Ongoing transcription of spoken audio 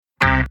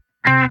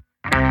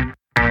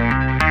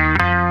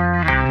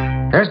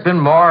been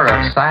more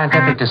of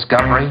scientific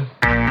discovery,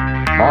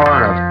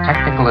 more of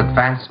technical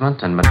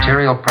advancement and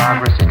material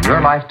progress in your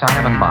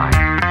lifetime and mine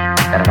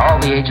than in all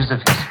the ages of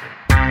history.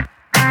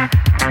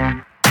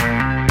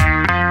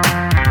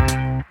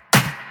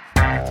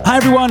 Hi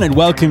everyone, and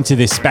welcome to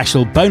this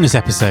special bonus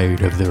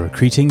episode of the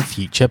Recruiting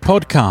Future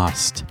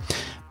podcast.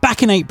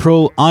 Back in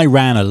April, I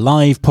ran a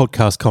live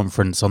podcast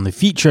conference on the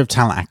future of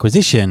talent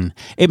acquisition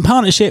in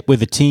partnership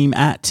with the team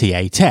at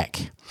TA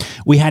Tech.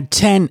 We had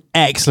 10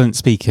 excellent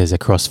speakers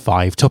across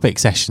 5 topic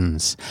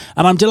sessions,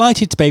 and I'm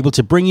delighted to be able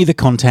to bring you the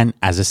content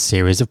as a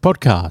series of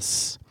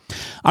podcasts.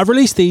 I've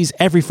released these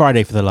every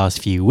Friday for the last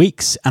few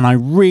weeks, and I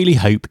really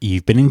hope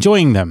you've been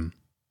enjoying them.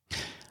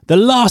 The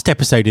last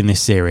episode in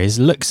this series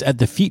looks at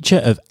the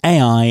future of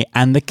AI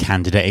and the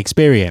candidate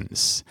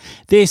experience.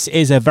 This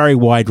is a very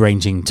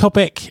wide-ranging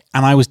topic,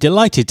 and I was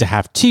delighted to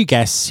have 2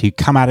 guests who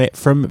come at it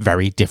from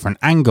very different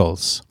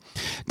angles.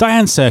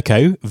 Diane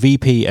Serko,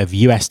 VP of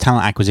US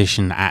Talent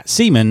Acquisition at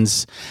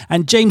Siemens,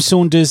 and James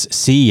Saunders,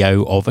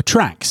 CEO of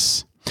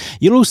Attrax.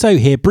 You'll also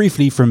hear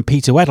briefly from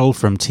Peter Weddle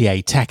from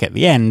TA Tech at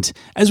the end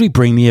as we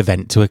bring the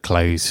event to a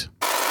close.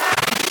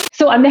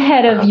 So I'm the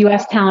head of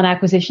US Talent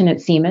Acquisition at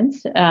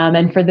Siemens.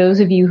 And for those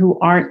of you who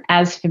aren't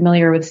as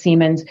familiar with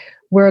Siemens,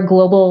 we're a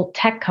global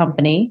tech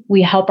company.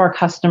 We help our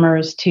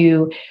customers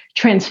to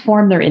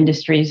transform their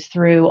industries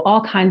through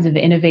all kinds of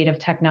innovative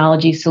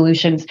technology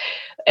solutions.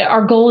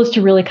 Our goal is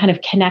to really kind of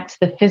connect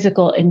the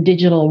physical and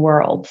digital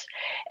worlds.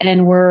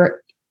 And we're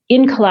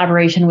in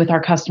collaboration with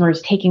our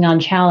customers taking on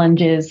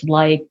challenges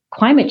like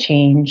climate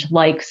change,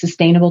 like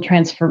sustainable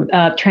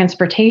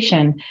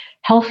transportation,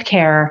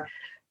 healthcare,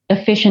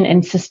 efficient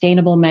and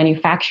sustainable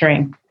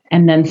manufacturing,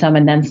 and then some,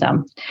 and then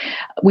some.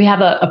 We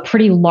have a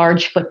pretty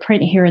large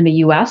footprint here in the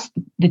US.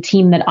 The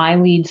team that I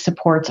lead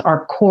supports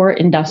our core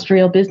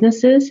industrial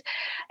businesses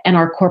and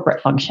our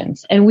corporate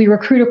functions. And we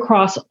recruit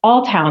across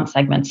all talent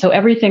segments. So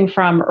everything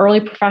from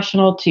early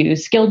professional to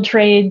skilled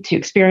trade to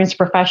experienced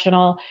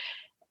professional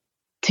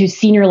to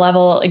senior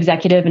level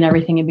executive and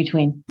everything in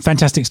between.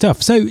 Fantastic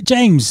stuff. So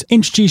James,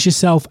 introduce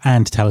yourself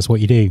and tell us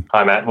what you do.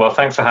 Hi, Matt. Well,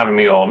 thanks for having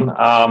me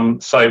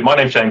on. So my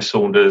name's James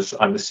Saunders.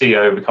 I'm the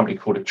CEO of a company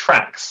called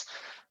Attrax.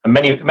 And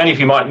many of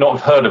you might not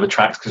have heard of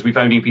Attrax because we've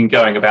only been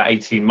going about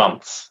 18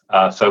 months.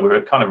 So we're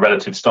a kind of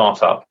relative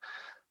startup.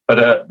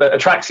 But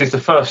Attrax is the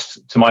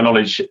first, to my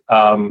knowledge,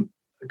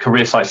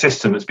 career site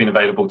system that's been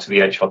available to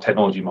the HR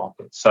technology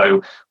market.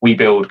 So we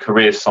build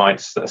career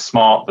sites that are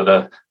smart, that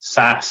are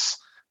SaaS,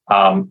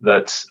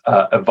 that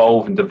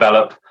evolve and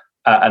develop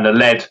and are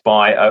led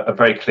by a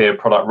very clear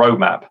product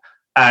roadmap.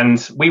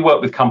 And we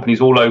work with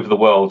companies all over the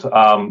world.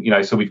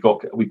 So we've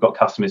got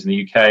customers in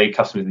the UK,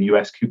 customers in the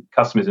US,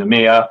 customers in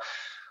EMEA.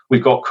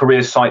 We've got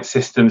career site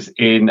systems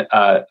in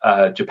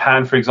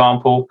Japan, for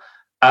example.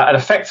 And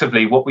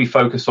effectively, what we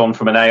focus on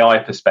from an AI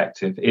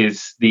perspective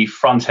is the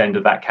front end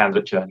of that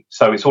candidate journey.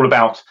 So it's all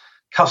about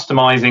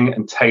customizing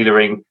and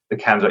tailoring the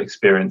candidate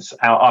experience.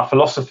 Our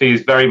philosophy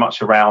is very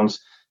much around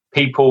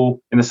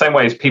people, in the same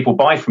way as people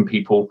buy from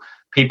people.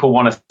 People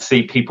want to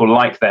see people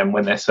like them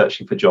when they're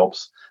searching for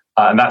jobs.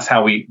 And that's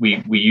how we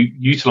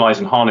utilize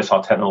and harness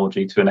our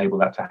technology to enable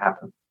that to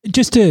happen.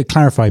 Just to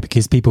clarify,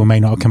 because people may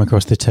not have come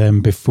across the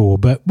term before,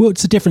 but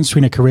what's the difference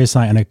between a career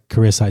site and a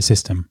career site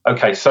system?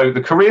 Okay, so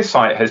the career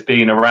site has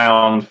been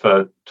around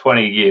for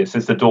 20 years,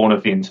 since the dawn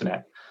of the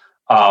internet.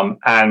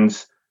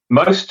 And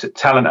most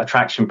talent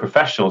attraction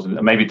professionals, and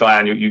maybe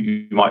Diane,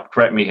 you might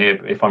correct me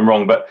here if I'm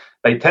wrong, but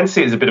they tend to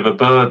see it as a bit of a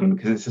burden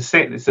because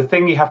it's a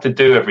thing you have to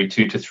do every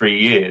 2 to 3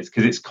 years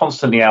because it's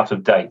constantly out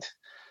of date.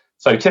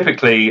 So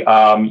typically,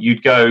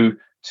 you'd go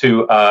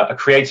to a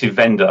creative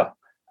vendor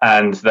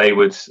and they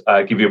would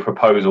give you a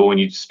proposal and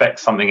you'd spec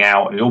something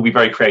out and it'd all be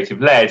very creative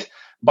led.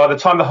 By the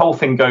time the whole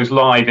thing goes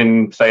live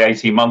in, say,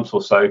 18 months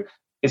or so,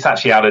 it's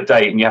actually out of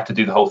date and you have to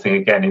do the whole thing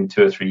again in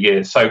 2 or 3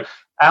 years. So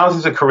ours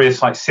is a career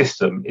site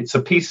system. It's a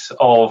piece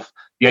of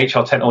the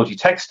HR technology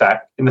tech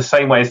stack in the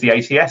same way as the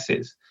ATS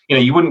is.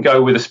 You wouldn't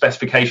go with a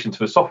specification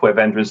to a software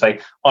vendor and say,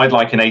 I'd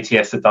like an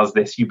ATS that does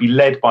this. You'd be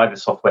led by the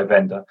software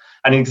vendor.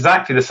 And in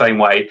exactly the same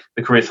way,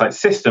 the career site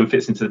system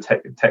fits into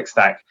the tech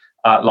stack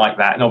like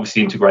that and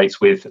obviously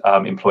integrates with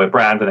employer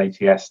brand and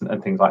ATS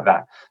and things like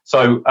that.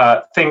 So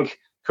think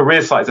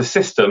career site as a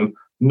system,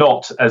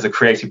 not as a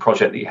creative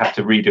project that you have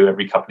to redo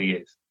every couple of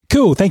years.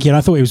 Cool, thank you. And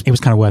I thought it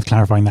was kind of worth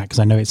clarifying that because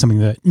I know it's something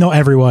that not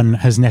everyone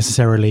has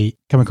necessarily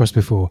come across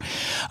before.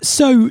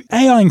 So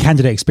AI and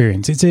candidate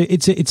experience,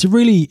 it's a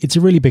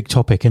really big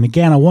topic. And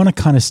again, I want to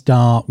kind of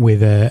start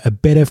with a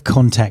bit of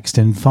context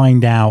and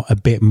find out a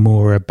bit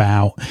more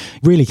about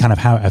really kind of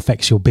how it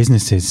affects your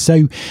businesses.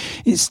 So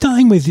it's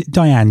starting with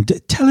Diane,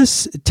 tell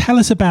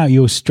us about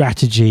your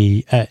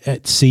strategy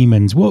at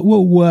Siemens. What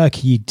work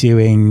are you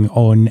doing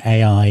on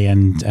AI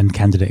and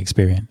candidate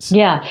experience?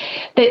 Yeah,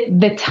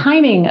 the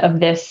timing of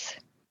this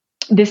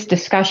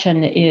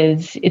discussion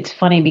it's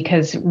funny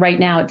because right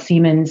now at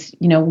Siemens,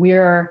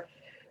 we're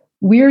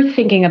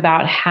thinking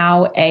about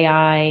how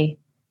AI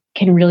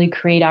can really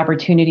create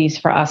opportunities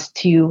for us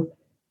to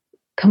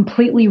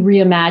completely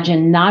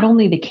reimagine not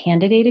only the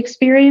candidate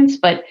experience,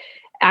 but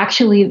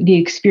actually the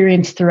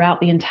experience throughout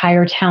the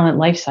entire talent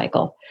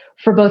lifecycle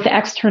for both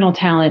external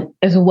talent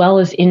as well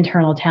as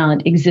internal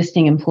talent,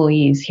 existing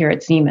employees here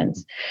at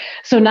Siemens.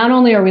 So not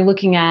only are we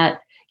looking at,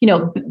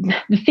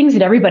 the things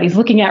that everybody's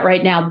looking at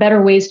right now,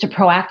 better ways to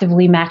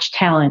proactively match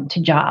talent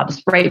to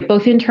jobs, right?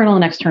 Both internal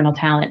and external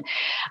talent,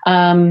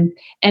 and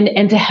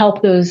to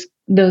help those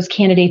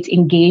candidates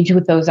engage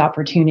with those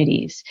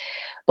opportunities.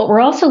 But we're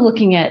also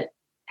looking at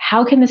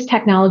how can this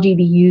technology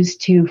be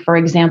used to, for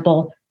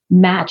example,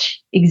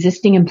 match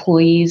existing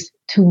employees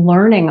to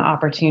learning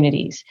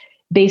opportunities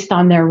based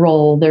on their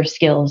role, their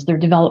skills, their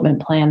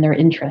development plan, their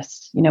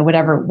interests,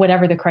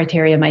 whatever the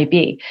criteria might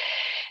be.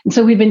 And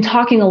so we've been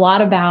talking a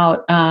lot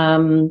about,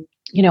 all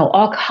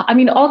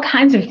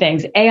kinds of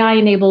things.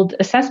 AI-enabled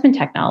assessment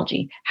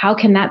technology. How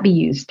can that be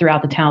used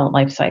throughout the talent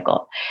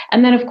lifecycle?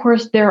 And then, of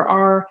course, there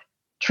are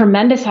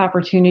tremendous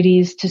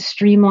opportunities to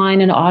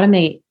streamline and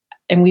automate.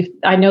 And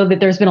I know that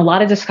there's been a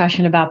lot of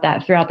discussion about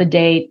that throughout the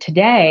day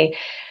today.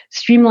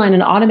 Streamline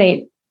and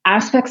automate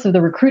aspects of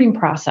the recruiting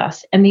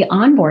process and the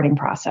onboarding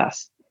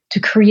process to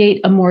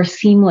create a more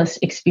seamless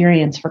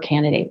experience for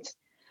candidates.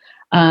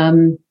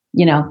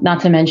 Not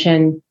to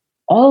mention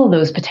all of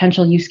those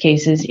potential use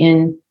cases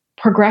in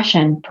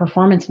progression,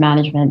 performance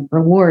management,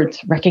 rewards,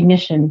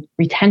 recognition,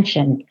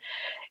 retention.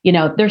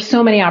 There's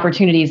so many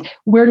opportunities.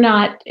 We're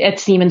not at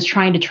Siemens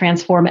trying to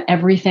transform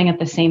everything at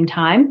the same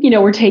time.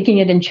 We're taking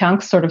it in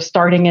chunks, sort of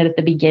starting it at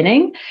the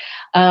beginning.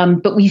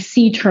 But we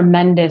see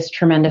tremendous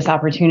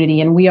opportunity,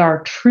 and we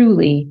are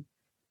truly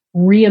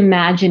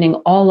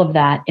reimagining all of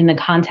that in the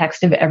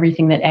context of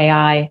everything that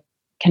AI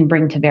can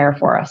bring to bear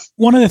for us.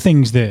 One of the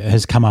things that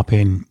has come up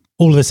in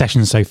all of the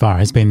sessions so far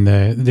has been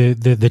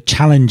the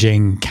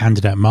challenging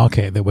candidate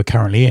market that we're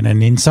currently in,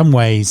 and in some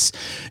ways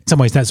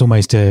that's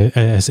almost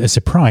a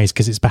surprise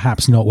because it's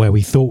perhaps not where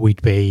we thought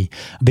we'd be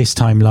this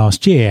time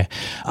last year.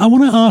 I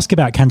want to ask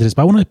about candidates,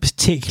 but I want to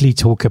particularly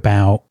talk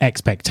about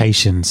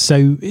expectations.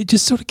 So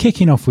just sort of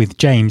kicking off with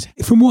James,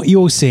 from what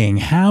you're seeing,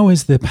 how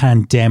has the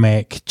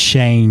pandemic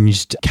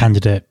changed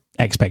candidate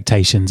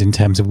expectations in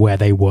terms of where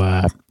they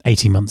were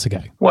 18 months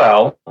ago?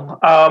 Well,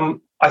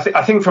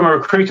 I think from a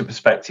recruiter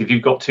perspective,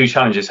 you've got two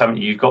challenges, haven't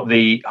you? You've got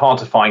the hard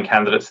to find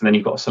candidates, and then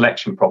you've got a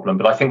selection problem.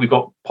 But I think we've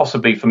got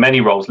possibly for many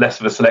roles less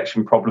of a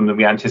selection problem than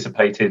we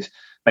anticipated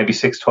maybe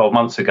 6-12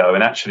 months ago.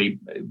 And actually,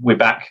 we're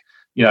back,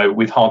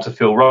 with hard to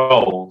fill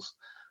roles.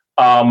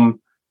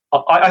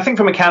 I think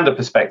from a candidate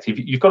perspective,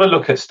 you've got to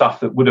look at stuff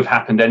that would have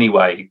happened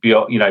anyway,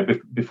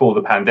 before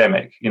the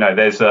pandemic.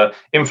 There's an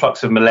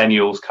influx of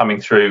millennials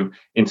coming through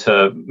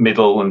into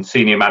middle and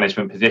senior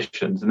management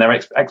positions, and their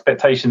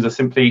expectations are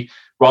simply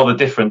rather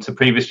different to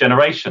previous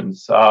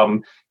generations.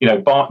 But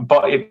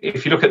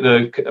if you look at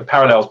the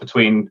parallels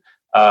between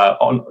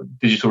on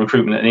digital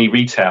recruitment and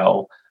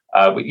e-retail,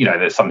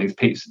 there's something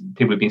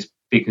people have been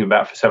speaking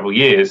about for several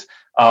years.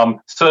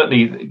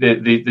 Certainly,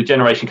 the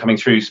generation coming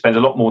through spends a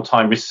lot more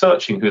time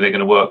researching who they're going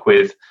to work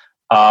with,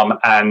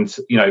 and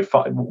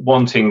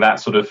wanting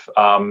that sort of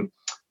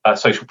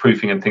social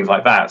proofing and things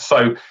like that.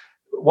 So,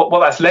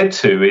 what that's led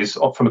to is,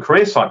 from a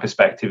career site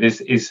perspective,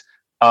 is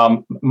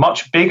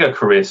much bigger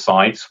career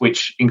sites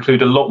which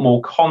include a lot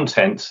more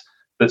content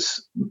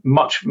that's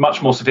much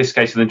more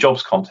sophisticated than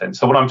jobs content.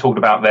 So what I'm talking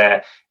about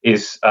there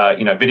is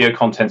video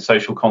content,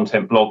 social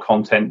content, blog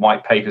content,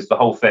 white papers, the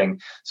whole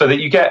thing. So that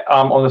you get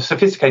on a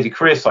sophisticated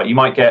career site, you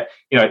might get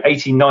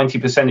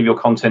 80-90% of your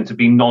content to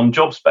be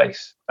non-job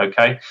space.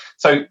 Okay,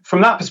 so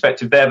from that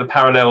perspective, there the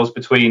parallels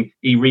between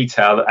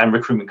e-retail and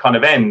recruitment kind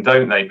of end,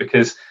 don't they?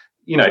 Because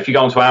if you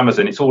go onto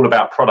Amazon, it's all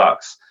about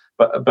products.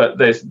 But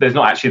there's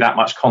not actually that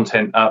much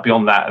content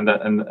beyond that,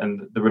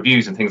 and the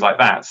reviews and things like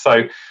that.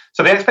 So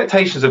the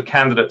expectations of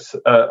candidates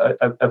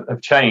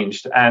have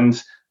changed, and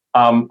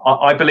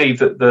I believe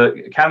that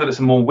the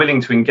candidates are more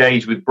willing to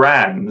engage with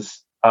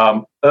brands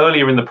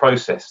earlier in the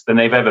process than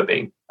they've ever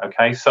been.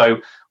 Okay, so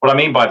what I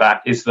mean by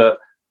that is that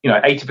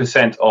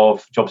 80%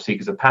 of job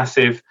seekers are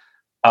passive.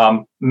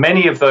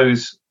 Many of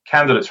those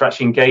candidates are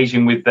actually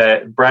engaging with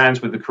their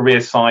brands, with the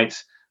career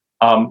sites.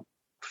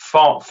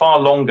 Far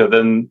longer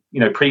than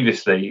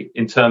previously,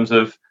 in terms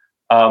of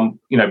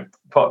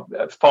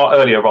far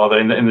earlier rather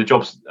in the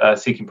job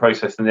seeking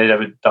process than they'd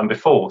ever done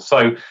before.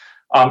 So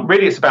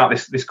really, it's about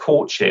this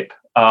courtship.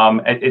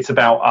 It's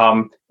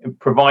about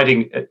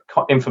providing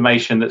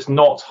information that's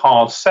not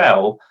hard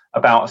sell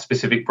about a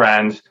specific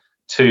brand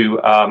to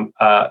a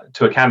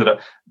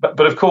candidate.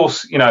 But of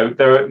course,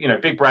 there are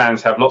big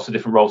brands have lots of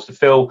different roles to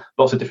fill,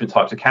 lots of different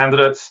types of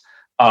candidates.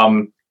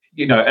 And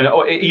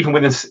even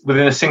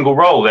within a single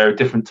role, there are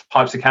different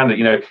types of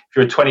candidate. If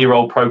you're a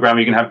 20-year-old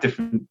programmer, you can have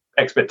different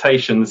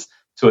expectations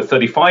to a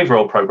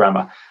 35-year-old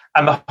programmer.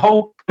 And the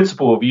whole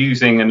principle of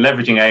using and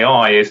leveraging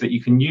AI is that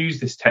you can use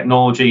this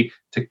technology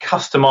to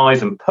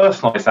customize and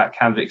personalize that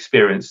candidate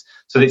experience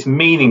so that it's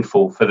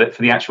meaningful for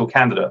the actual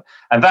candidate.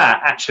 And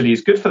that actually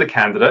is good for the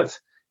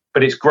candidate,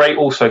 but it's great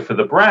also for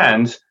the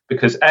brand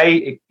because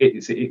it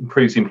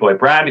improves the employer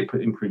brand, it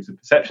improves the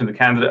perception of the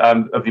candidate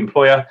of the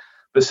employer.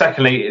 But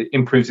secondly, it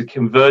improves the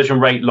conversion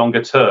rate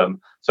longer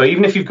term. So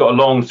even if you've got a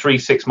long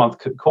 3-6 month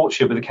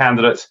courtship with a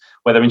candidate,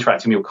 where they're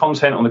interacting with your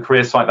content on the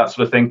career site, that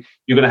sort of thing,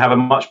 you're going to have a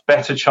much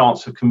better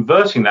chance of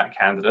converting that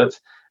candidate.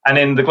 And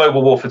in the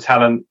global war for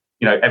talent,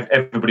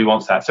 everybody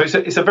wants that. So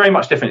it's a very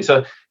much different.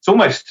 It's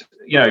almost,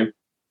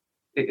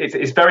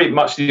 it's very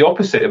much the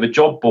opposite of a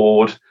job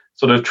board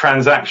sort of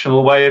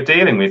transactional way of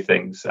dealing with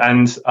things.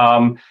 And,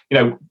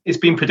 it's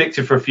been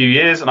predicted for a few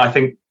years. And I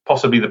think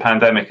possibly the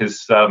pandemic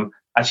has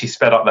actually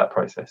sped up that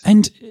process.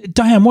 And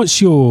Diane,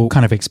 what's your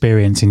kind of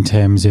experience in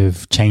terms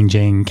of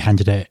changing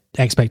candidate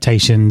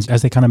expectations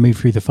as they kind of move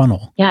through the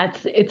funnel? Yeah,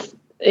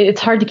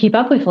 it's hard to keep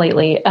up with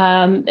lately.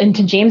 And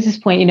to James's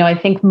point, I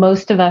think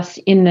most of us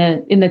in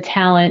the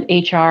talent,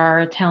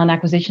 HR, talent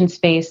acquisition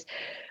space,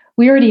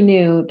 we already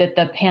knew that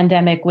the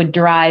pandemic would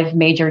drive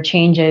major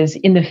changes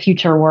in the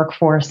future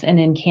workforce and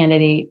in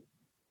candidate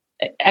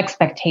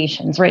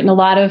expectations, right? And a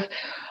lot of,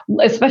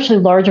 especially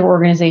larger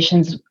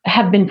organizations,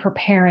 have been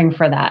preparing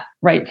for that,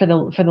 right? For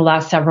the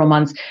last several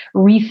months,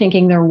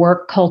 rethinking their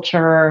work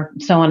culture,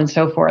 so on and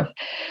so forth.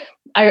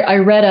 I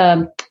read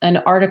an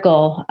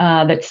article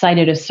that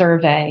cited a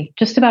survey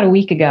just about a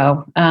week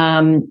ago,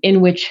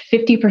 in which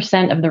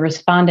 50% of the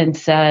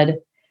respondents said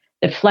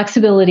that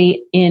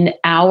flexibility in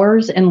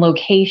hours and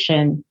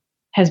location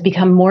has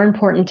become more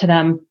important to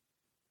them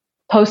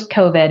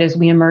post-COVID as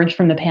we emerge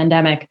from the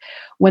pandemic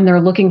when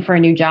they're looking for a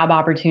new job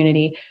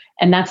opportunity.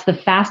 And that's the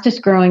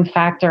fastest growing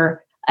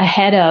factor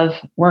ahead of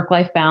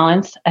work-life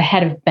balance,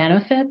 ahead of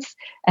benefits,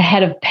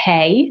 ahead of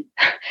pay,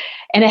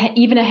 and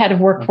even ahead of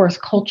workforce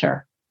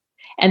culture.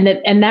 And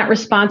that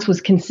response was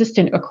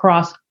consistent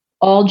across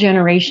all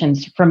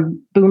generations,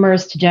 from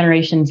boomers to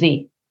Generation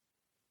Z.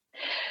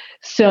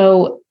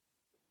 So,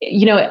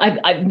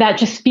 that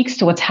just speaks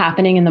to what's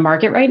happening in the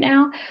market right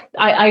now.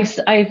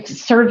 I've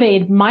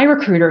surveyed my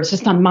recruiters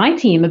just on my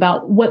team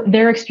about what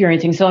they're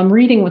experiencing. So I'm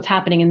reading what's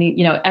happening in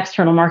the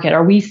external market.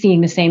 Are we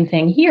seeing the same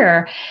thing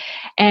here?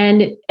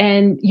 And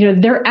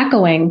they're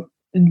echoing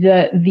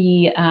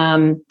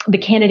the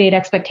candidate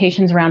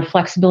expectations around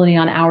flexibility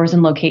on hours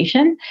and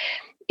location.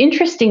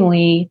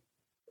 Interestingly,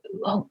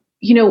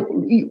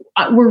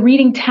 we're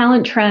reading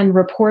talent trend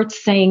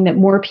reports saying that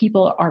more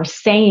people are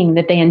saying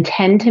that they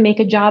intend to make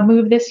a job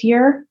move this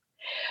year.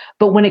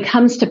 But when it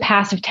comes to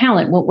passive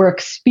talent, what we're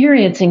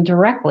experiencing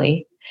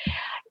directly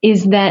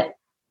is that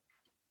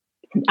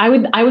I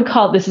would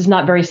call it, this is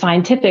not very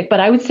scientific, but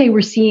I would say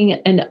we're seeing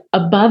an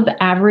above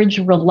average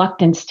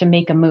reluctance to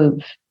make a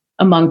move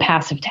among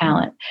passive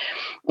talent.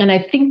 And I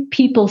think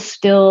people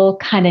still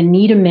kind of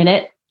need a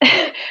minute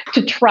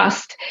to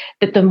trust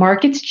that the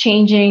market's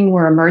changing,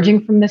 we're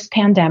emerging from this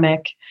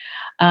pandemic,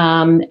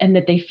 and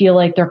that they feel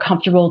like they're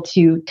comfortable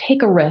to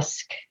take a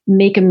risk,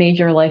 make a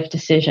major life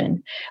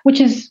decision, which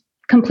is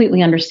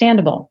completely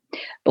understandable.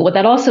 But what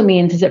that also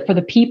means is that for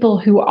the people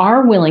who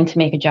are willing to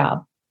make a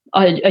job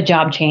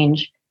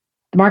change,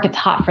 the market's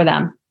hot for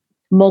them.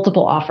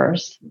 Multiple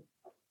offers,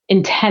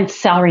 intense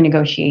salary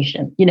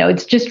negotiation.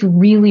 It's just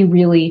really,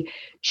 really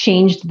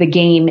changed the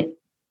game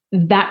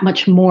that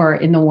much more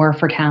in the war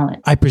for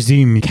talent. I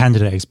presume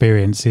candidate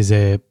experience is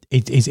a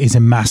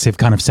massive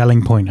kind of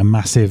selling point, a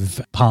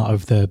massive part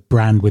of the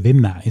brand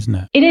within that, isn't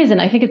it? It is,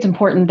 and I think it's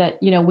important that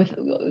with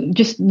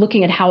just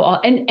looking at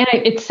how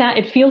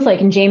it feels like,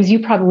 and James, you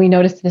probably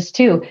noticed this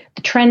too.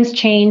 The trends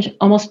change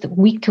almost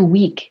week to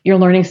week. You're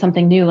learning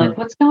something new, like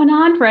what's going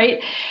on,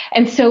 right?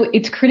 And so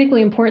it's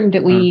critically important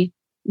that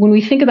when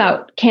we think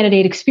about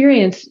candidate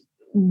experience,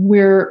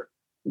 we're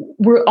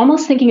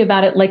almost thinking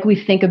about it like we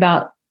think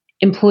about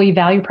employee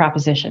value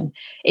proposition.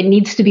 It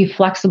needs to be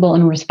flexible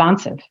and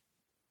responsive.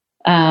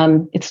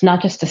 It's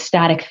not just a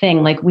static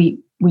thing. Like we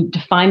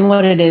define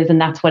what it is and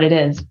that's what it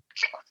is.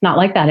 It's not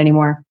like that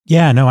anymore.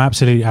 Yeah, no,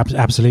 absolutely.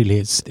 Absolutely.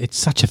 It's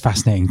such a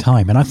fascinating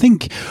time. And I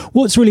think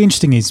what's really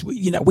interesting is,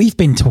 we've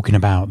been talking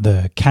about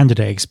the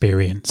candidate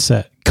experience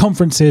at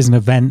conferences and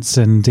events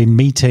and in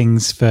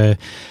meetings for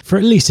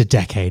at least a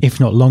decade,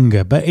 if not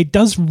longer. But it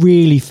does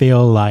really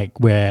feel like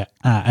we're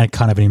at a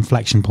kind of an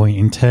inflection point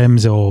in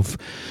terms of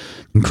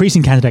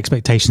increasing candidate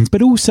expectations,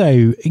 but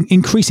also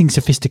increasing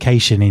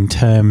sophistication in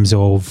terms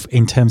of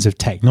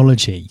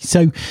technology.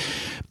 So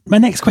my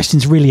next question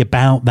is really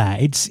about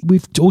that.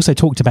 We've also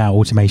talked about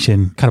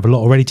automation kind of a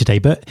lot already today,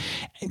 but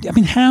I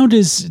mean, how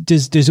does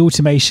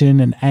automation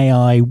and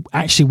AI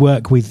actually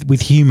work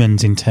with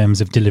humans in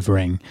terms of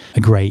delivering a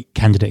great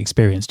candidate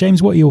experience?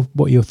 James, what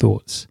are your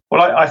thoughts?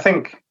 Well, I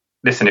think,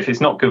 listen, if it's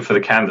not good for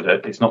the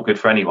candidate, it's not good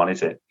for anyone,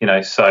 is it?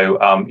 So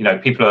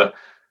people are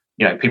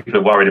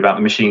worried about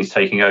the machines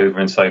taking over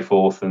and so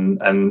forth, and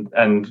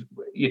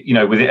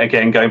with it,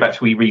 again, going back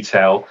to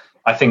retail,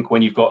 I think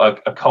when you've got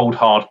a cold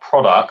hard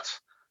product,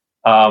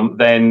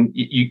 then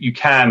you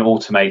can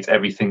automate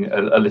everything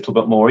a little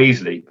bit more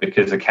easily,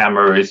 because a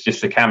camera is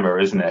just a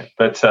camera, isn't it?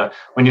 But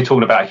when you're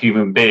talking about a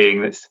human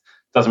being that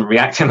doesn't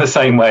react in the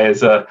same way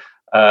as a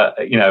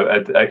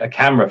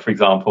camera, for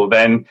example,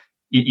 then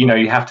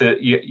you have to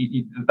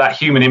that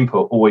human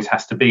input always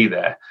has to be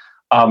there.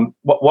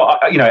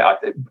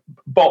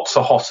 bots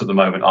are hot at the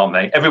moment, aren't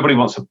they? Everybody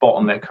wants a bot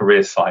on their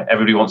career site.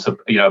 Everybody wants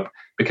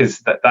because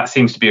that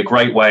seems to be a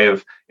great way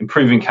of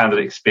improving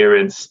candidate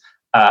experience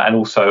and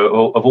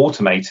also of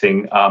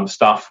automating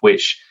stuff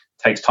which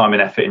takes time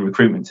and effort in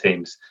recruitment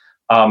teams.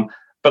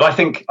 But I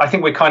think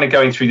we're kind of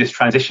going through this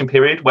transition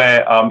period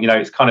where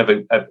it's kind of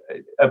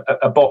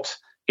a bot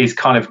is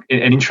kind of an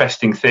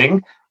interesting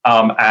thing.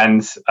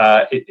 Almost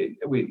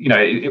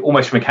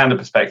from a candidate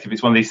perspective,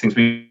 it's one of these things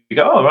we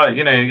go, oh, right,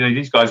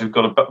 these guys have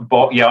got a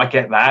bot. Yeah, I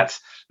get that.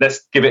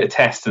 Let's give it a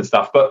test and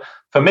stuff. But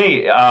for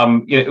me,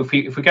 if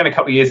we're going a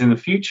couple of years in the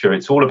future,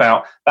 it's all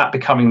about that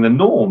becoming the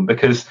norm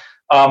because,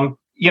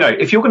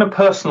 if you're going to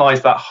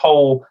personalize that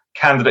whole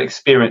candidate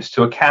experience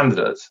to a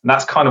candidate, and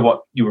that's kind of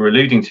what you were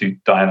alluding to,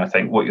 Diane, I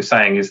think what you're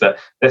saying is that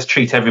let's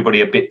treat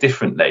everybody a bit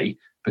differently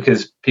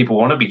because people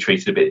want to be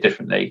treated a bit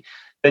differently.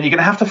 Then you're going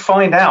to have to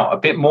find out a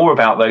bit more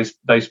about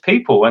those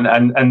people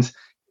and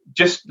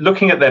just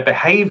looking at their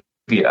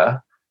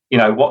behavior,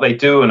 what they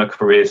do on a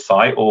career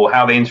site or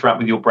how they interact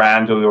with your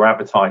brand or your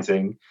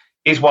advertising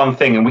is one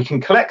thing. And we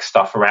can collect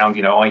stuff around,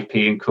 IP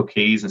and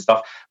cookies and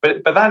stuff.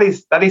 But that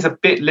is a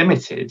bit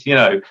limited.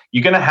 You're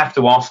going to have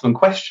to ask them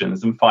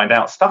questions and find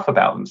out stuff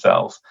about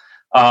themselves.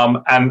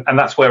 And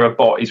that's where a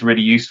bot is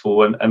really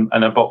useful and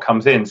a bot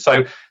comes in.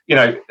 So,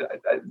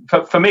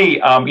 for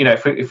me,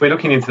 if we're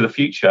looking into the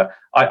future,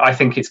 I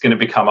think it's going to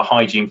become a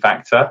hygiene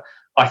factor.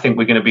 I think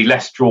we're going to be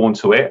less drawn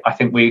to it. I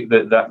think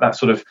that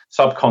sort of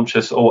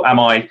subconscious, or am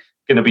I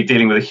going to be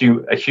dealing with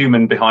a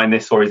human behind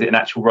this, or is it an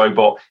actual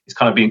robot? It's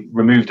kind of being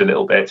removed a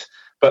little bit.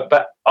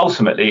 But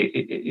ultimately,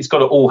 it's got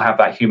to all have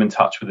that human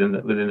touch within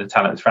the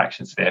talent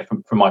interaction sphere,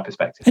 from my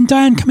perspective. And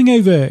Diane, coming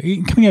over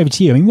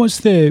to you. I mean,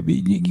 what's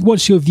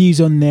your views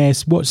on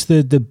this? What's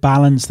the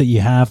balance that you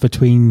have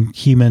between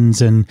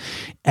humans and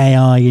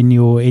AI in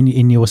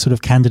your sort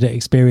of candidate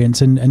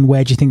experience, and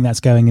where do you think that's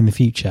going in the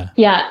future?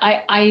 Yeah,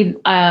 I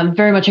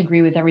very much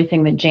agree with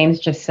everything that James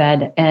just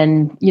said,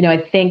 and I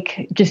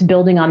think just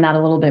building on that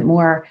a little bit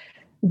more,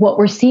 what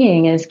we're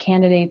seeing is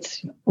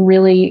candidates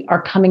really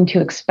are coming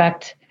to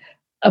expect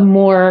a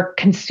more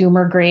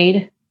consumer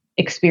grade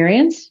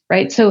experience,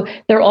 right? So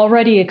they're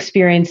already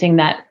experiencing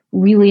that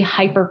really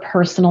hyper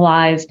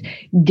personalized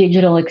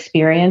digital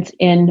experience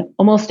in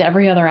almost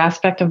every other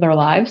aspect of their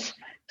lives.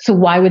 So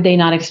why would they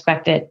not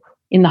expect it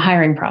in the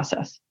hiring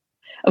process?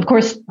 Of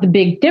course, the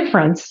big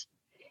difference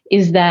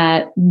is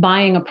that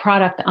buying a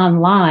product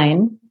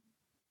online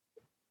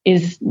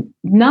is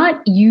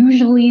not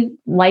usually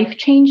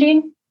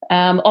life-changing.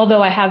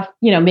 Although I have,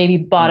 maybe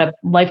bought a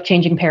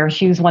life-changing pair of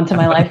shoes once in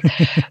my life,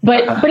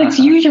 but it's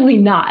usually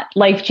not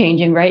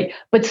life-changing, right?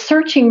 But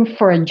searching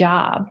for a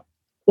job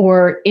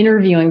or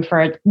interviewing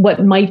for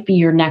what might be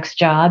your next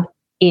job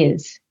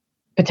is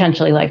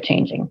potentially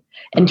life-changing.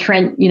 And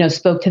Trent,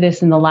 spoke to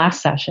this in the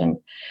last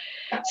session.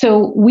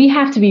 So we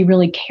have to be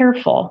really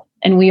careful,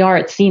 and we are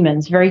at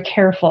Siemens very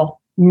careful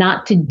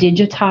not to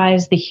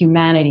digitize the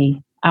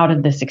humanity out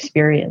of this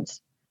experience.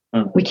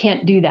 We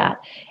can't do that.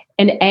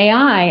 And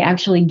AI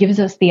actually gives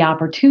us the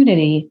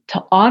opportunity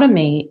to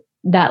automate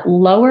that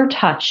lower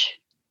touch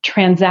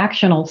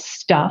transactional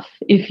stuff,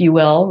 if you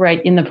will,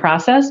 right, in the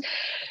process,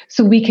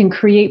 so we can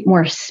create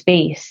more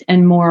space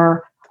and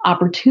more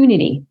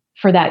opportunity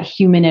for that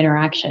human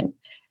interaction.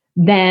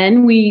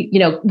 Then we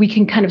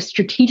can kind of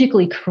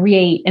strategically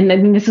create, and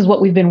then this is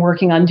what we've been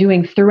working on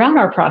doing throughout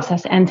our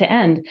process end to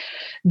end,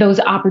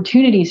 those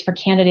opportunities for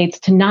candidates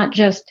to not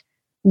just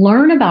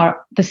learn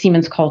about the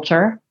Siemens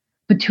culture,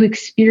 but to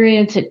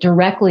experience it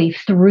directly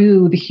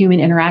through the human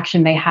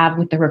interaction they have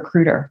with the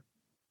recruiter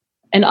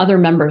and other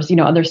members,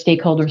 other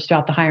stakeholders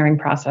throughout the hiring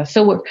process.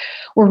 So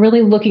we're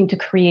really looking to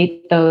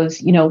create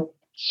those,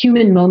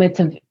 human moments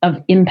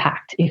of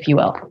impact, if you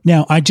will.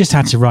 Now, I just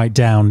had to write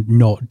down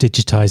not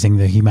digitizing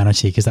the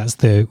humanity, because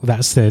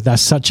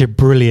that's such a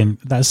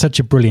brilliant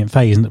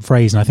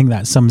phrase, and I think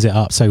that sums it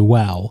up so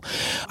well.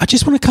 I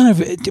just want to kind of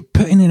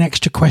put in an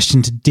extra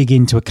question to dig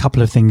into a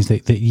couple of things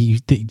that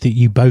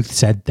you both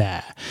said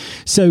there.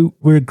 So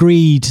we're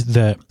agreed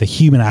that the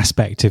human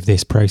aspect of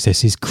this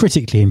process is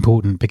critically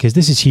important, because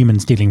this is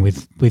humans dealing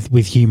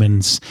with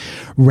humans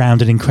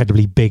around an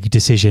incredibly big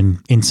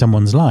decision in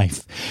someone's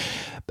life.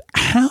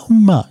 How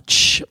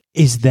much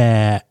is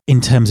there in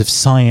terms of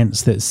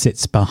science that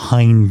sits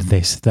behind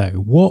this, though?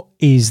 What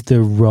is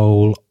the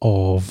role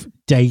of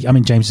data? I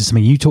mean, James, is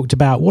something you talked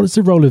about. What is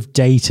the role of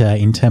data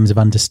in terms of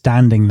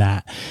understanding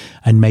that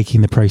and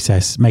making the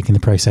process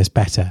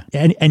better?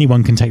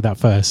 Anyone can take that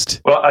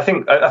first. Well, I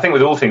think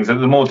with all things, the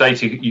more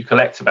data you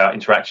collect about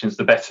interactions,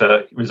 the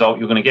better result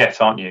you're going to get,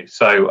 aren't you?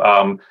 So,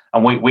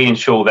 and we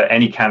ensure that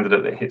any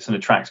candidate that hits an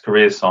Attracts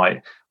career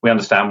site, we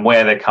understand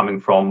where they're coming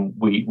from.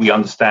 We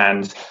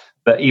understand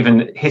that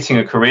even hitting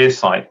a career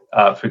site,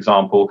 for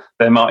example,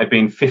 there might have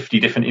been 50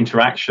 different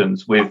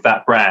interactions with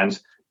that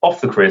brand off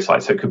the career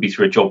site. So it could be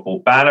through a job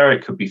board banner,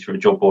 it could be through a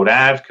job board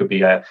ad, it could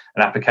be an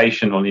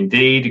application on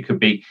Indeed, it could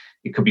be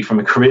from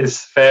a careers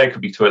fair, it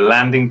could be to a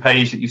landing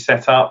page that you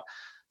set up.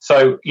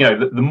 So,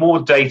 the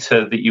more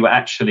data that you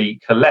actually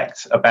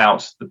collect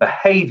about the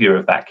behavior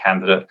of that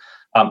candidate,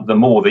 the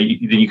more that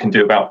you can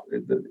do about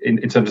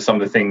in terms of some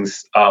of the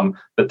things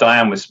that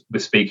Diane was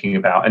speaking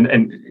about.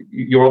 And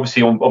you're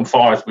obviously on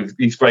fire with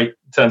these great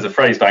turns of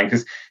phrase, Diane,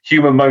 because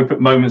human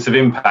moments of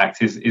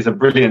impact is a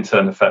brilliant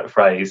turn of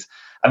phrase.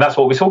 And that's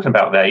what we're talking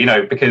about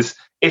there, because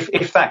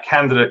if that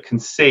candidate can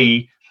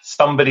see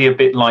somebody a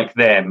bit like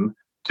them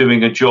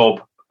doing a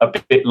job a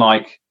bit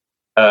like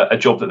a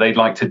job that they'd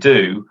like to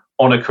do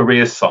on a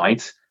career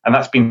site, and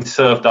that's been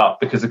served up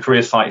because the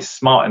career site is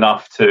smart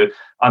enough to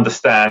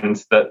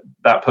understand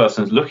that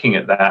person's looking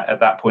at that at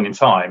that point in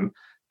time,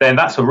 then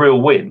that's a real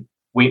win.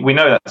 We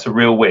know that's a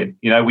real win.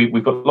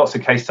 We've got lots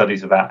of case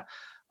studies of that.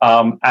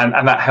 And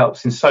that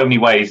helps in so many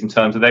ways in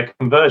terms of their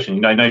conversion.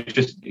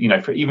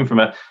 Even from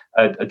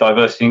a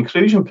diversity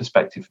inclusion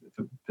perspective,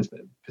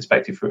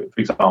 for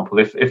example,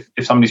 if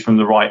somebody's from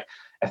the right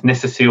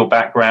ethnicity or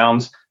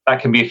backgrounds,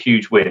 that can be a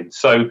huge win.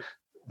 So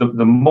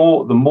the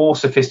more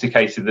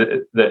sophisticated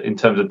that in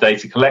terms of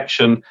data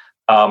collection,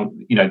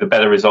 the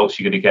better results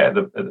you're going to get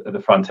at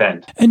the front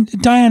end. And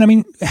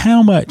Diane,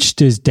 how much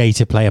does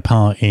data play a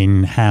part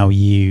in how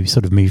you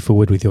sort of move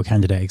forward with your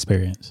candidate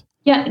experience?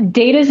 Yeah,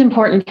 data is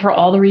important for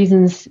all the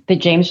reasons that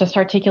James just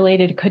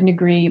articulated. Couldn't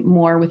agree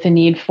more with the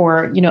need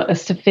for, a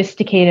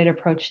sophisticated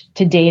approach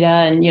to data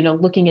and,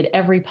 looking at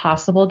every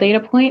possible data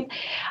point.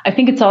 I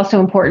think it's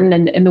also important,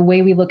 and the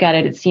way we look at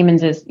it at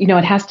Siemens is,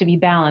 it has to be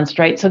balanced,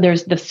 right? So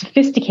there's the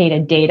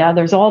sophisticated data,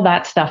 there's all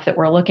that stuff that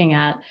we're looking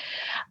at.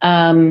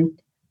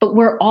 But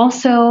we're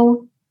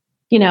also,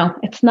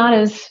 it's not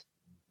as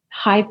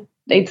high,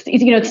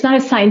 it's not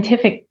as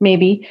scientific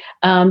maybe,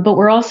 but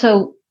we're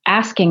also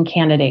asking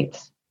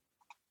candidates,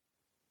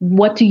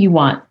 what do you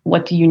want?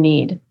 What do you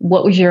need?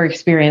 What was your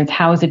experience?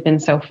 How has it been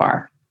so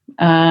far?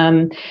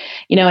 And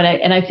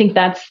I think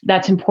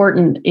that's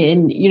important.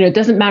 It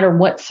doesn't matter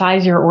what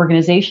size your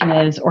organization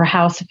is or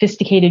how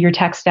sophisticated your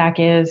tech stack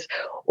is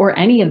or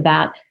any of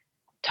that.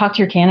 Talk to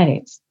your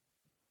candidates.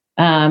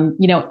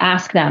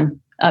 Ask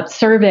them,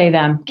 survey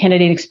them,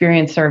 candidate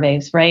experience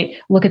surveys, right?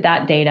 Look at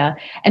that data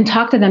and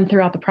talk to them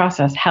throughout the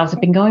process. How's it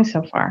been going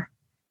so far?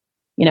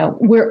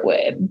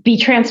 Be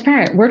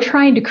transparent. We're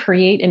trying to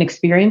create an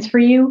experience for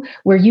you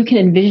where you can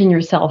envision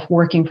yourself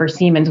working for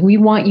Siemens. We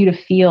want you to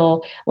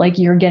feel like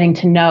you're getting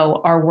to know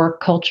our work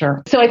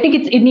culture. So I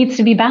think it needs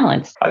to be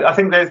balanced. I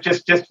think there's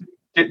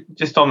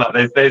just on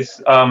that.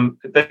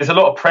 There's a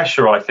lot of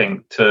pressure, I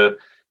think, to.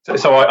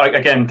 So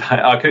I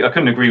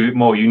couldn't agree with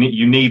more.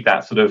 You need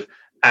that sort of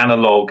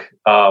analog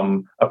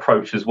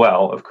approach as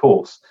well, of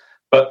course.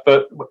 But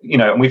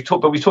and we've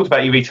talked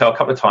about e-retail a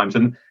couple of times,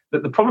 and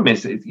the problem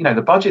is,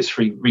 the budgets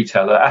for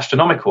retail are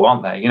astronomical,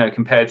 aren't they?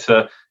 Compared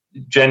to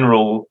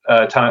general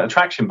talent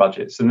attraction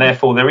budgets, and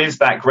therefore there is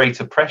that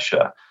greater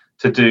pressure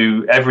to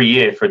do every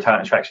year for a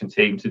talent attraction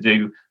team to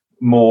do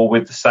more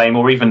with the same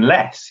or even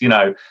less.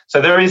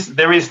 So there is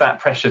that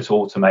pressure to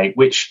automate,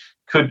 which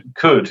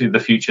could in the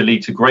future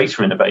lead to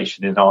greater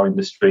innovation in our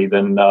industry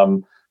than,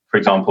 for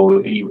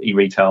example,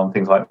 e-retail and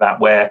things like that,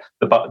 where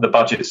the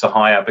budgets are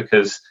higher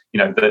because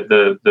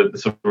the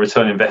sort of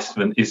return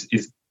investment is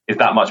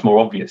that much more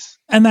obvious.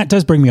 And that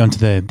does bring me on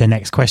to the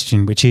next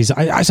question, which is,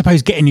 I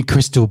suppose, getting your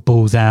crystal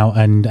balls out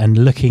and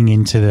looking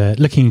into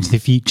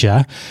the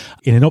future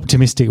in an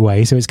optimistic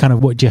way. So it's kind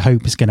of, what do you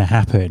hope is going to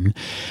happen?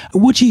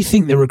 What do you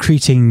think the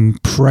recruiting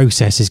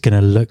process is going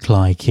to look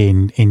like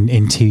in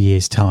 2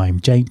 years'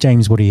 time?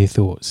 James, what are your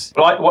thoughts?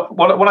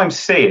 What I'm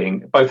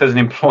seeing, both as an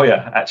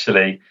employer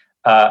actually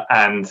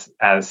and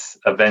as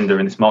a vendor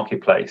in this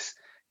marketplace,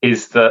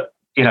 is that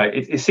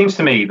it seems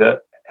to me that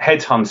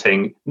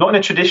headhunting, not in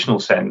a traditional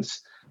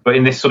sense, but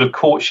in this sort of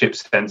courtship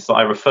sense that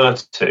I refer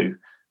to,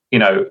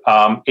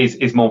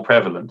 is more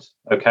prevalent.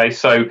 Okay,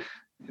 so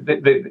in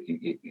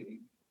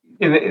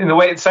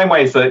the same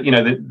way as that,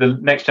 the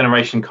next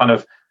generation kind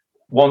of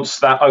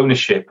wants that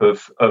ownership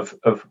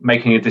of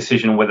making a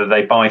decision on whether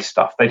they buy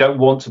stuff. They don't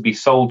want to be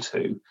sold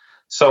to.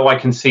 So I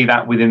can see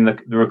that within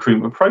the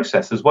recruitment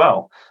process as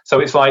well. So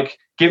it's like,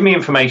 give me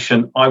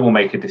information, I will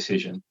make a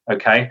decision.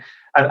 Okay.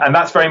 And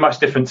that's very much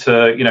different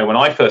to, when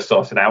I first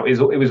started out, it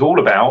was all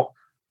about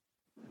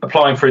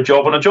applying for a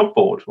job on a job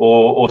board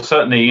or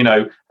certainly,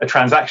 a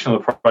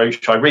transactional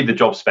approach. I read the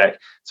job spec.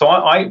 So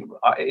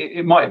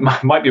it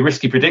might be a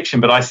risky prediction,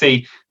 but I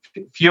see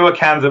fewer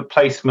candidate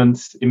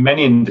placements in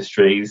many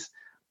industries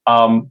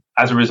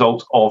as a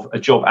result of a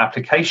job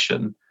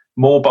application,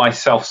 more by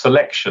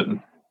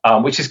self-selection,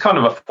 which is kind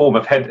of a form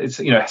of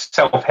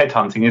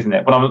self-headhunting, isn't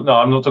it? But I'm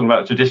not talking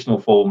about a traditional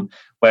form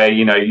where,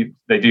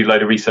 they do a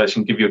load of research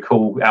and give you a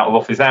call out of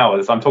office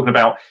hours. I'm talking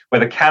about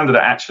where the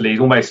candidate actually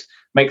almost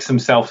makes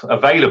themselves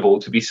available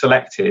to be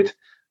selected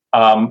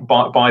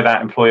by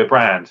that employer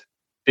brand.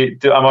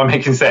 Am I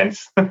making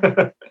sense?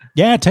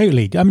 Yeah,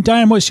 totally.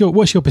 Diane, what's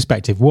your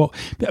perspective?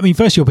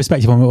 First your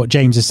perspective on what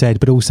James has said,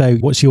 but also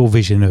what's your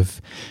vision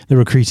of the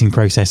recruiting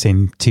process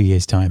in 2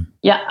 years' time?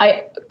 Yeah,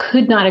 I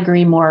could not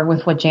agree more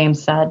with what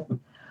James said.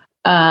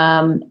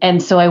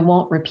 And so I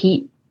won't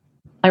repeat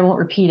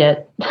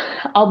it.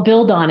 I'll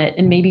build on it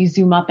and maybe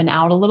zoom up and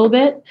out a little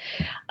bit.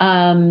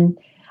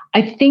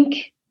 I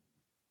think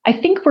I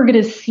think we're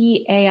going to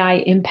see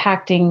AI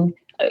impacting,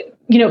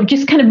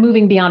 just kind of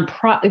moving beyond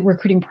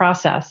recruiting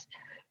process.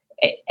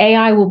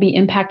 AI will be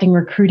impacting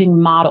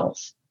recruiting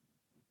models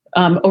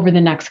over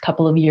the next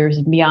couple of years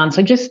and beyond.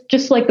 So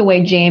just like the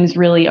way James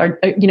really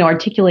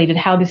articulated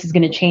how this is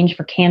going to change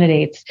for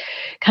candidates,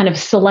 kind of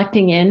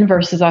selecting in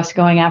versus us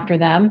going after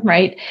them,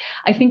 right?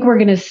 I think we're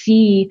going to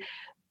see,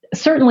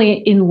 certainly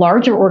in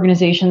larger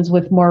organizations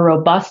with more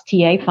robust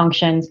TA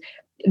functions,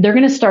 they're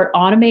going to start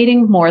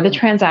automating more of the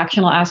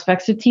transactional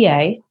aspects of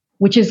TA,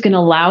 which is going to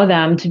allow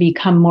them to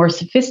become more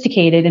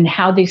sophisticated in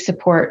how they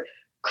support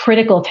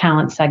critical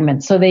talent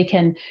segments. So they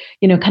can,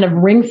 kind of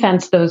ring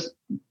fence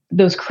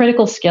those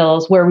critical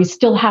skills where we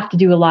still have to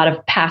do a lot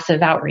of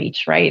passive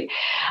outreach, right?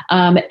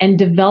 And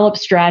develop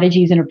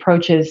strategies and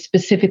approaches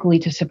specifically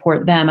to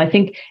support them. I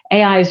think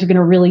AI is going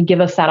to really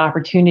give us that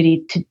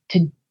opportunity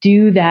to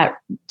do that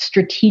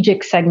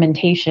strategic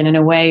segmentation in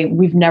a way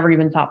we've never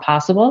even thought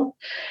possible.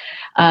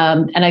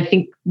 And I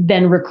think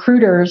then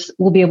recruiters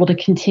will be able to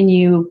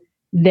continue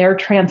their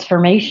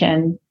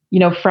transformation,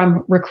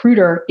 from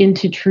recruiter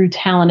into true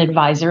talent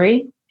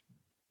advisory.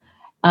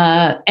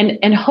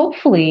 And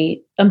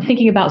hopefully, I'm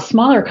thinking about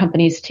smaller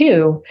companies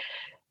too,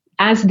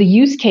 as the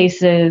use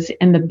cases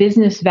and the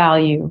business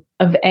value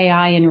of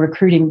AI in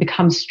recruiting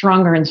becomes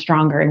stronger and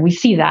stronger. And we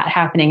see that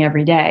happening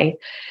every day.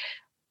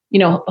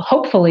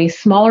 Hopefully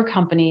smaller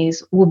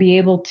companies will be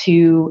able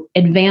to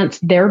advance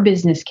their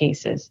business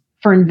cases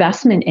for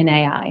investment in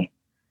AI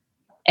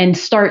and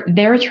start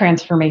their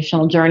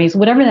transformational journeys,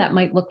 whatever that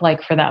might look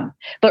like for them.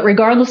 But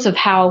regardless of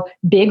how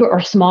big or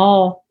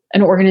small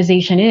an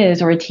organization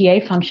is or a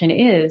TA function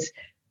is,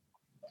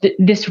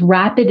 this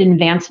rapid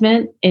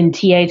advancement in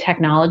TA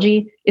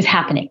technology is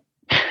happening.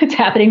 It's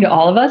happening to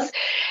all of us.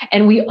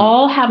 And we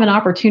all have an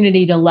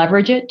opportunity to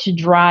leverage it to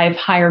drive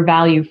higher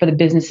value for the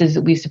businesses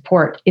that we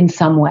support in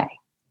some way.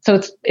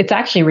 So it's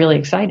actually really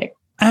exciting.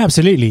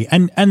 Absolutely.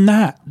 And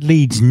that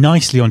leads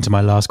nicely onto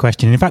my last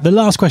question. In fact, the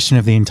last question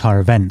of the entire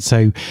event.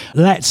 So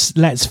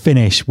let's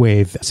finish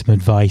with some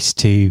advice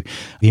to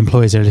the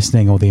employers that are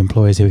listening, or the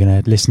employers who are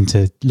going to listen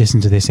to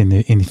this in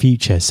the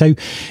future. So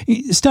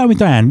start with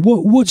Diane.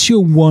 What's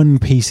your one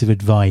piece of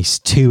advice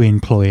to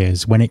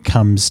employers when it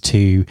comes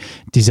to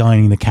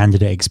designing the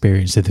candidate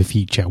experience of the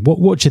future?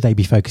 What should they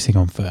be focusing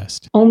on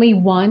first? Only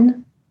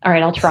one? All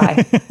right, I'll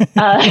try.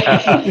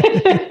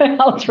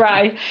 I'll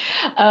try.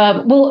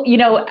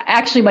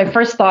 Actually, my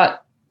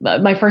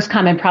first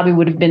comment probably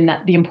would have been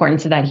that the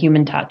importance of that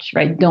human touch,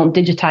 right? Don't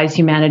digitize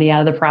humanity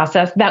out of the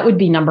process. That would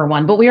be number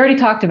one. But we already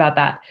talked about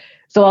that.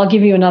 So I'll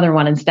give you another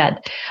one instead.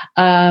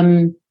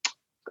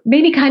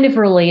 Maybe kind of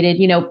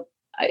related,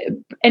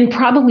 and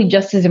probably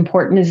just as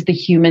important as the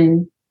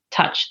human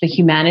touch, the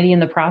humanity in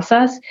the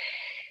process.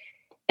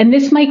 And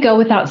this might go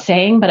without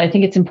saying, but I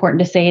think it's important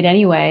to say it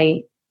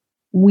anyway.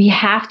 We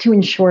have to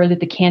ensure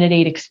that the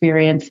candidate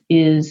experience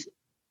is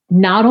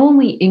not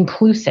only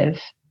inclusive,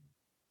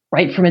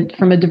 right,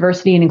 from a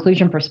diversity and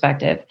inclusion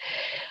perspective,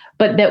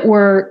 but that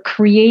we're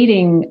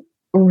creating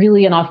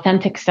really an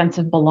authentic sense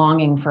of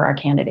belonging for our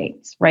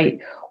candidates, right?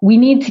 We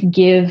need to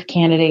give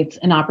candidates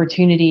an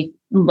opportunity,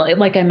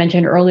 like I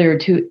mentioned earlier,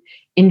 to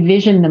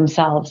envision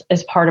themselves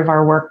as part of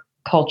our work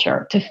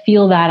culture, to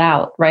feel that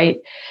out, right?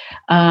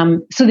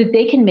 So that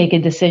they can make a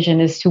decision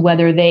as to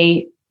whether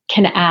they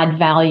can add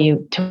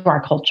value to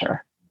our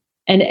culture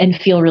and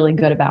feel really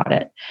good about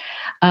it.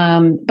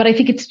 But I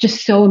think it's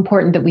just so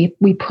important that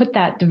we put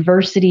that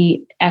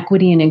diversity,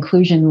 equity, and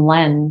inclusion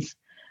lens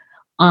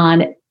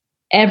on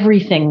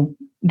everything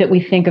that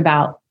we think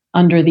about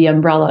under the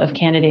umbrella of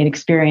candidate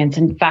experience.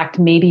 In fact,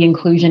 maybe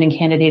inclusion and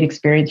candidate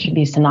experience should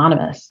be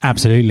synonymous.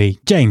 Absolutely.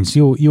 James,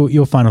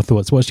 your final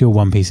thoughts. What's your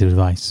one piece of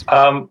advice?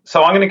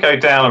 So I'm going to go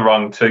down a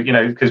rung to,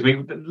 because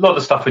a lot of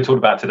the stuff we talked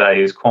about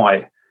today is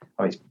quite,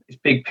 it's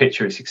big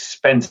picture, it's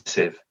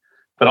expensive,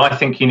 but I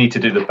think you need to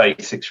do the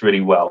basics really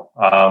well.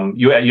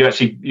 You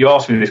asked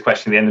me this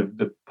question at the end of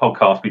the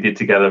podcast we did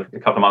together a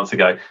couple of months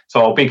ago.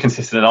 So I'll be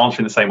consistent and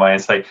answer in the same way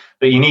and say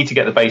that you need to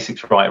get the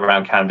basics right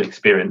around candidate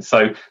experience.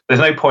 So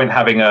there's no point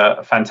having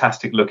a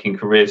fantastic looking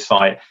career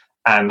site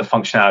and the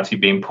functionality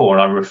being poor.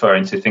 And I'm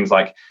referring to things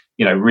like,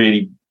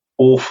 really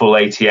awful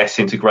ATS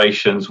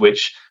integrations,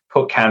 which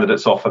put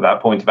candidates off at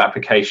that point of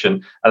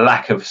application, a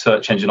lack of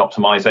search engine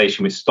optimization,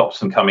 which stops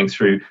them coming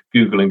through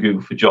Google and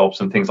Google for Jobs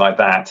and things like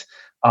that.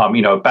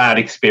 A bad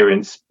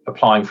experience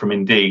applying from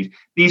Indeed.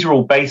 These are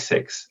all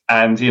basics.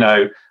 And,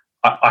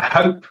 I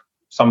hope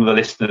some of the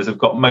listeners have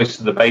got most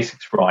of the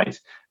basics right.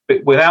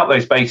 But without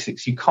those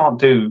basics, you can't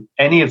do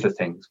any of the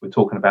things we're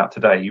talking about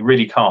today. You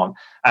really can't.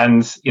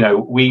 And,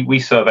 we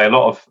survey a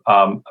lot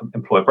of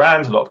employer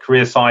brands, a lot of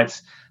career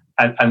sites,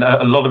 and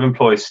a lot of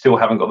employers still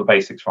haven't got the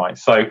basics right.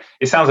 So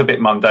it sounds a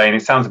bit mundane,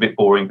 it sounds a bit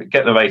boring, but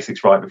get the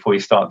basics right before you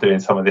start doing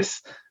some of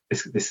this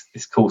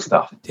this cool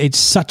stuff. It's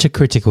such a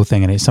critical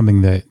thing, and it's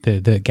something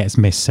that gets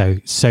missed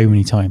so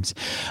many times.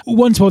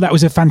 Once more, that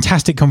was a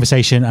fantastic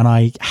conversation, and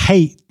I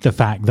hate the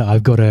fact that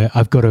I've got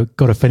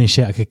to finish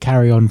it. I could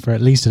carry on for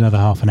at least another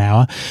half an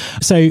hour.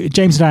 So,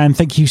 James and Diane,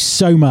 thank you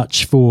so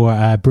much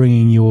for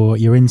bringing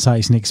your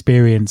insights and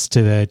experience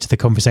to the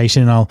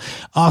conversation. And I'll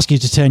ask you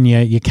to turn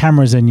your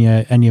cameras and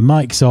your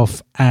mics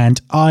off,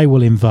 and I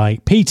will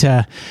invite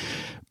Peter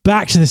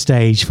back to the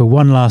stage for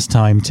one last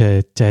time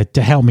to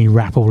help me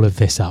wrap all of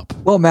this up.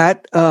 Well,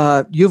 Matt,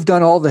 you've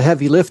done all the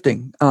heavy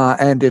lifting,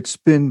 and it's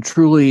been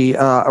truly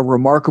a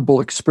remarkable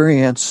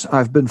experience.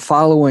 I've been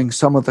following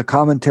some of the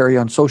commentary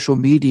on social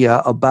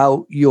media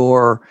about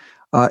your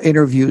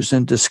interviews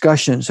and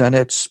discussions, and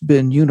it's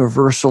been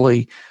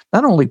universally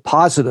not only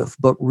positive,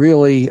 but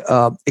really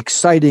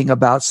exciting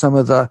about some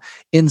of the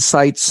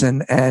insights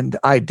and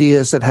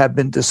ideas that have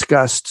been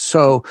discussed.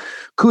 So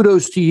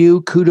kudos to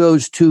you.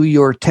 Kudos to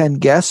your 10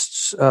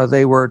 guests.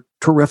 They were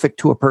terrific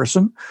to a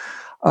person.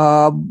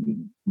 How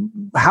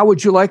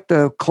would you like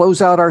to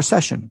close out our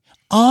session?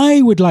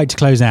 I would like to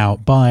close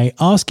out by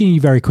asking you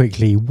very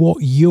quickly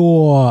what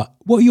your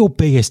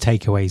biggest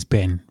takeaway's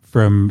been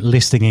from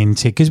listening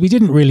into, because we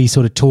didn't really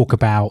sort of talk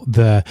about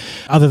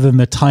other than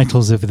the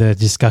titles of the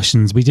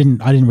discussions, I didn't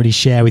really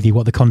share with you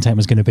what the content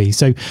was going to be.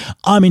 So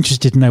I'm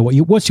interested to know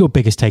what's your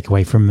biggest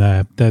takeaway from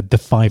the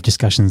 5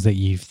 discussions that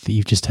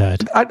you've just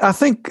heard. I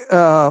think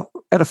at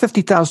a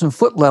 50,000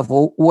 foot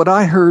level, what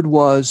I heard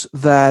was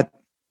that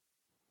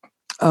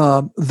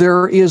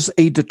there is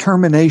a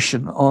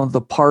determination on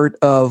the part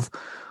of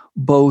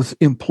both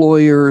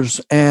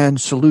employers and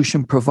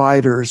solution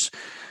providers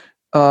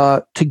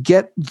to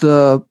get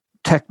the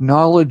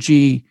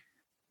technology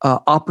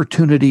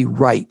opportunity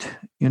right.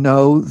 You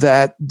know,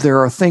 that there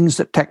are things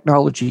that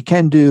technology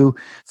can do,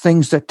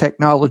 things that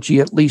technology,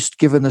 at least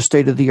given the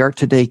state of the art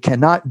today,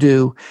 cannot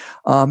do.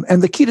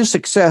 And the key to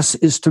success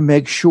is to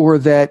make sure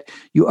that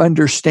you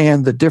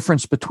understand the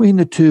difference between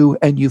the two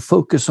and you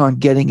focus on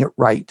getting it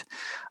right.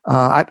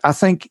 I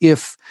think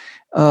if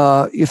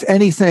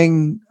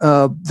anything,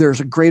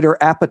 there's a greater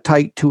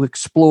appetite to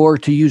explore,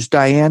 to use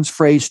Diane's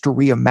phrase, to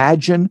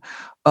reimagine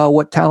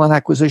what talent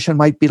acquisition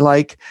might be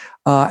like.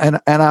 And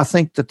I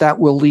think that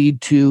will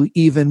lead to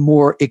even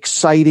more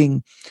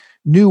exciting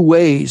new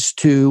ways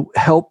to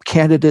help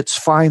candidates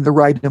find the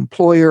right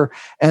employer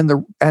and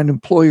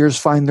employers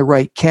find the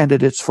right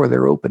candidates for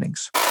their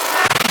openings.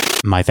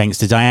 My thanks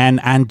to Diane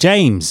and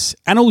James,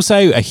 and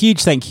also a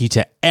huge thank you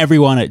to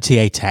everyone at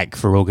TA Tech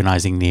for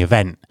organising the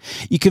event.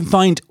 You can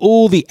find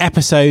all the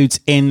episodes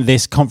in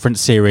this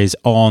conference series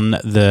on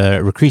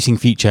the Recruiting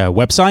Future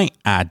website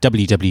at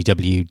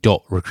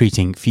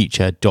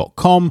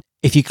www.recruitingfuture.com.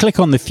 If you click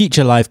on the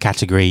Future Live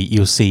category,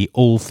 you'll see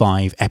all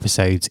 5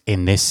 episodes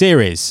in this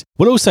series.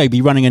 We'll also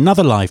be running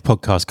another live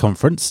podcast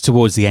conference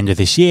towards the end of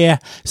this year,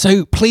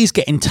 so please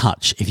get in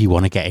touch if you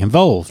want to get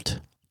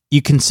involved.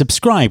 You can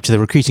subscribe to the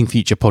Recruiting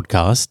Future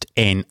podcast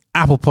in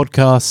Apple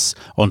Podcasts,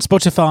 on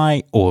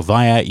Spotify, or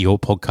via your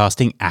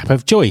podcasting app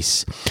of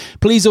choice.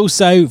 Please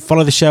also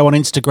follow the show on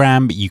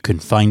Instagram. You can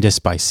find us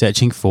by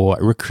searching for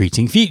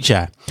Recruiting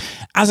Future.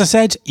 As I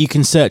said, you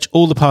can search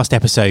all the past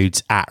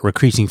episodes at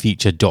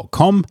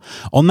recruitingfuture.com.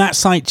 On that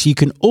site, you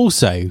can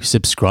also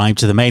subscribe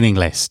to the mailing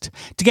list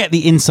to get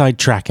the inside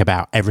track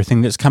about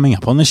everything that's coming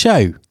up on the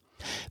show.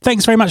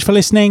 Thanks very much for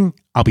listening.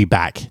 I'll be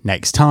back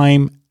next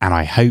time, and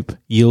I hope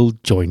you'll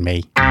join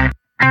me.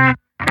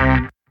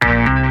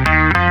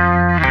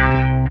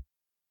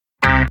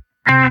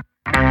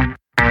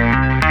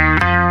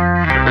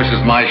 This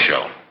is my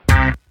show.